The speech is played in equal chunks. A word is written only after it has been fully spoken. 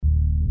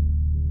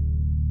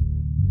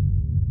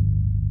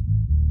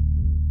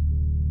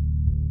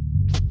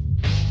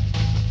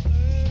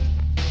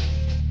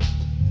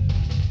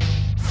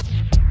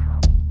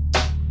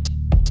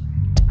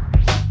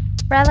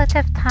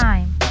relative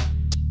time.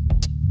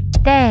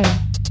 Day,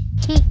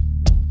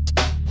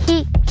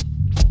 日、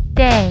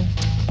day.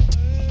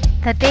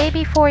 The day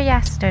before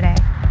yesterday.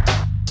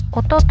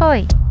 おとと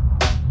い、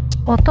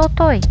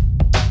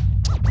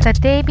The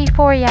day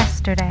before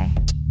yesterday.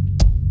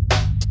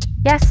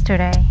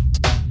 Yesterday.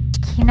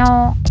 昨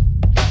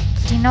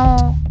日、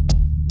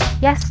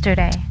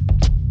yesterday.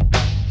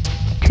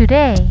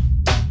 Today.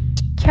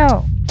 今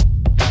日、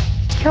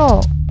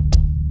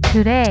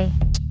today.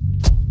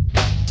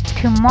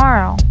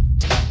 Tomorrow.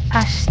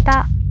 明日、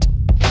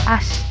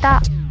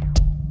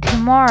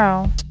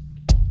tomorrow.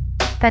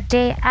 The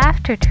day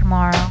after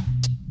tomorrow.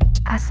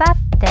 あさっ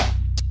て、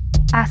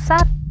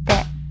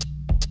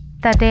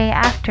The day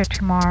after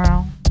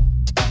tomorrow.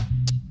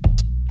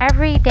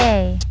 Every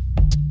day.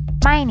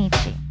 毎日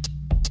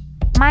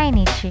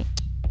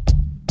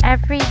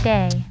Every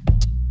day.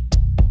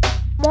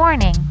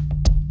 Morning.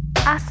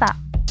 朝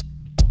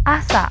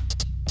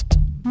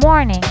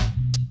Morning.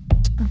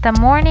 The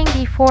morning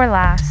before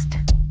last.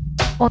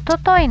 おと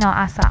といの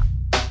朝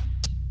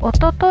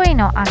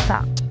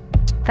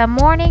The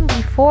morning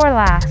before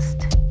last.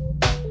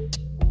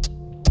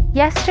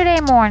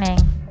 Yesterday morning.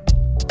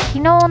 昨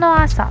日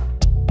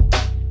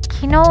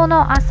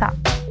の朝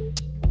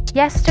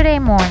Yesterday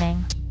morning.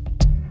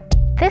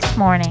 This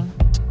morning.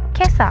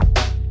 今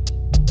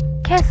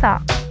朝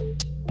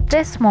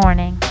This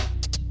morning.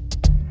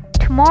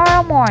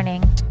 Tomorrow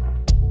morning.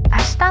 明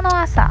日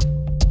の朝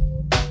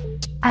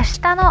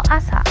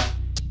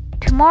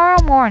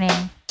Tomorrow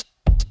morning.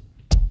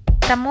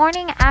 The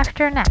morning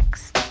after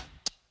next.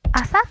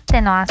 あさって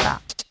の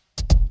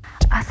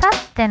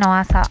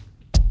朝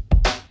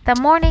The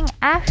morning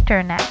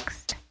after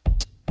next.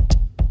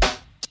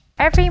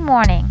 Every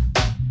morning.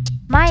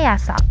 毎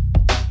朝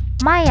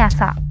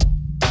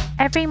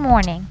Every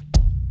morning.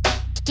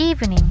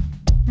 Evening.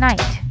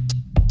 Night.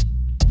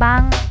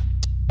 晩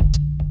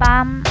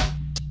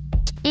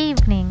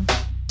Evening.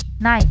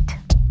 Night.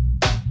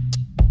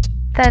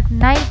 The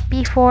night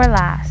before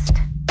last.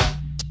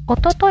 お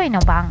とといの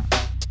晩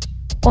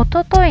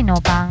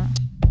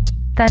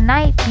The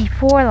night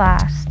before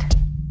last.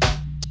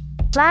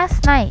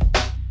 Last night.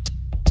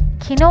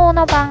 昨日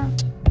の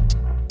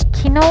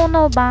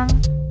晩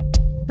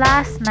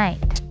Last night.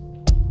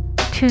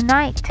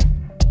 Tonight.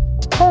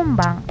 今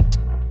晩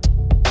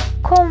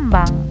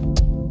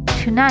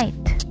Tonight.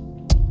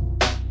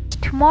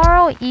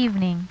 Tomorrow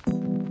evening.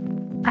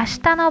 明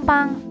日の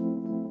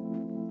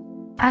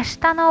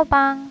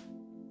晩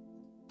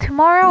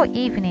Tomorrow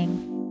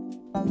evening.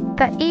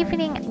 The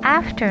evening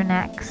after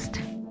next.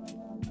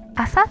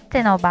 あさっ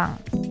ての晩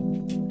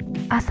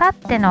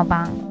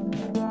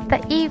The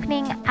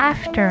evening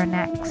after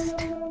next.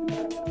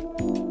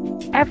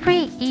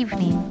 Every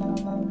evening.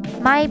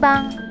 毎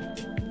晩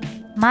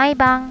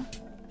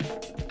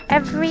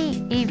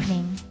Every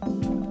evening.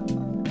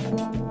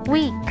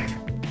 Week.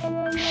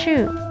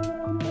 週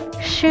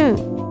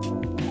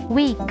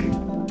Week.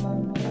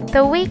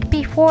 The week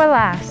before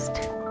last.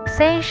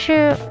 先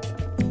週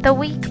The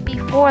week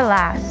before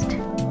last.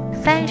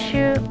 先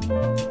週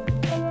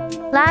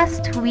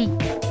Last week.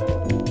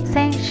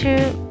 先週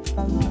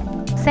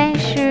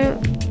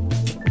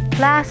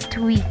Last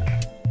week.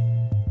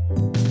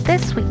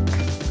 This week.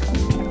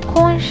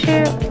 今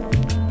週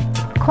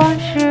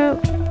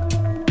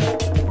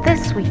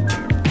This week.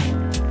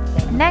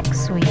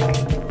 Next week.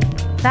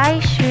 来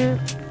週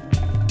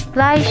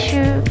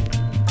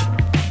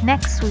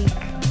Next week.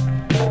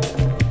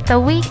 The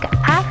week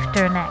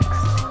after next.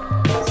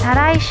 再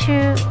来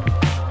週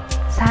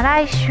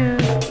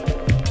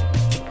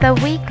The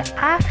week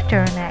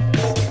after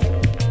next.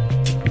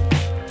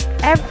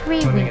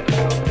 Every week.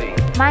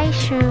 毎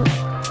週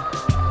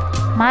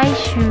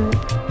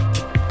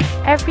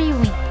Every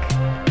week.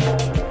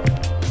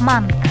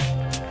 Month.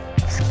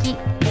 月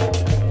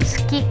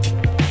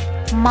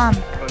Month.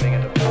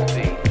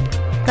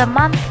 The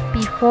month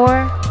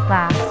before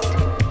last.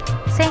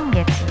 先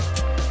月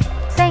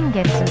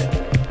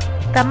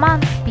The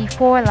month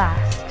before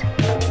last.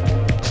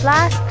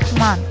 Last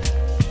month.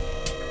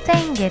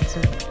 先月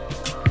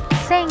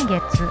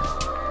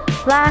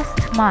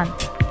Last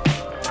month.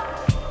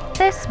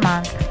 This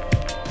month.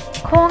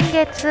 今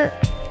月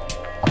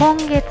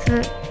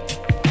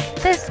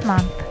This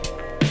month.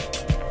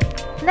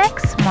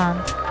 Next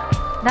month.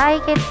 来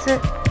月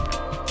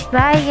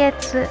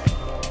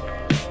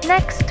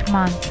Next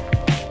month.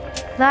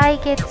 来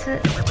月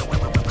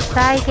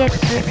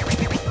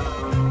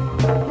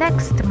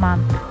Next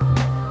month.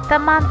 The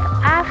month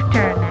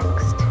after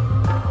next.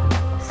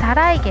 再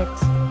来月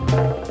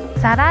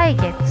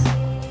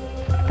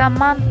The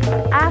month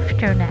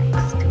after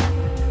next.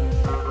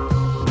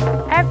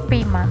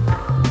 Every month.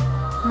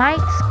 毎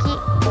月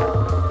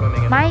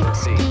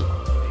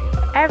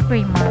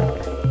Every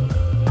month.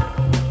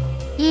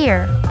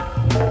 Year.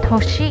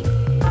 年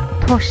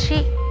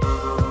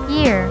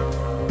Year.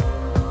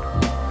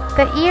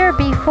 The year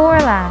before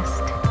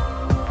last.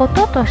 お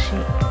ととし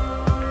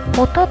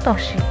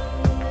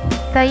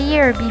The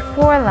year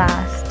before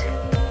last.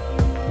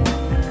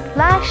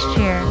 Last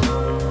year.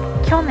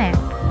 去年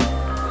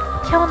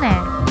去年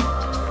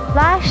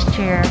last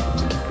year.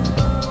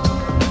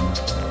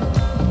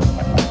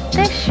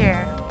 This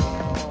year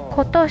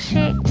今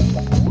年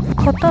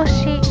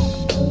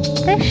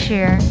this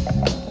year.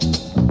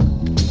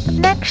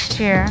 Next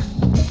year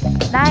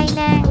来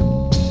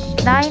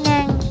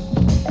年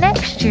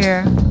next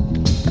year.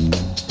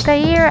 The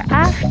year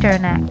after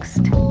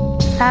next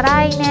再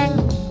来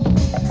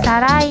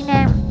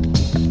年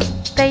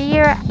The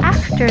year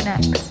after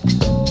next.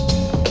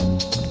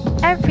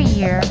 Every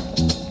year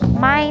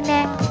毎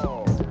年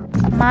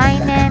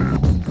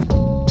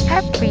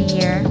every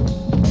year.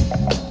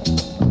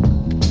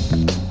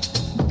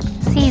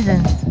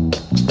 Seasons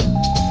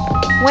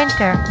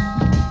winter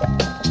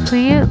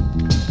冬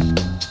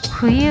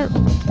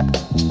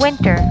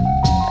winter.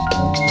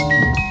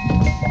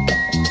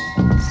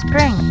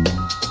 Spring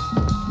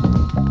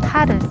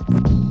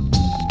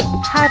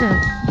春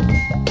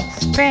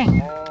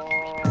spring.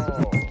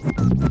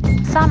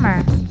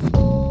 Summer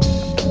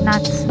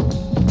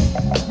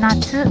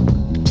夏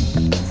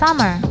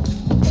summer.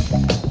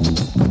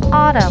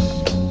 Autumn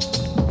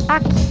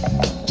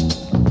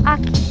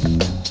秋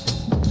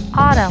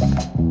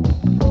autumn.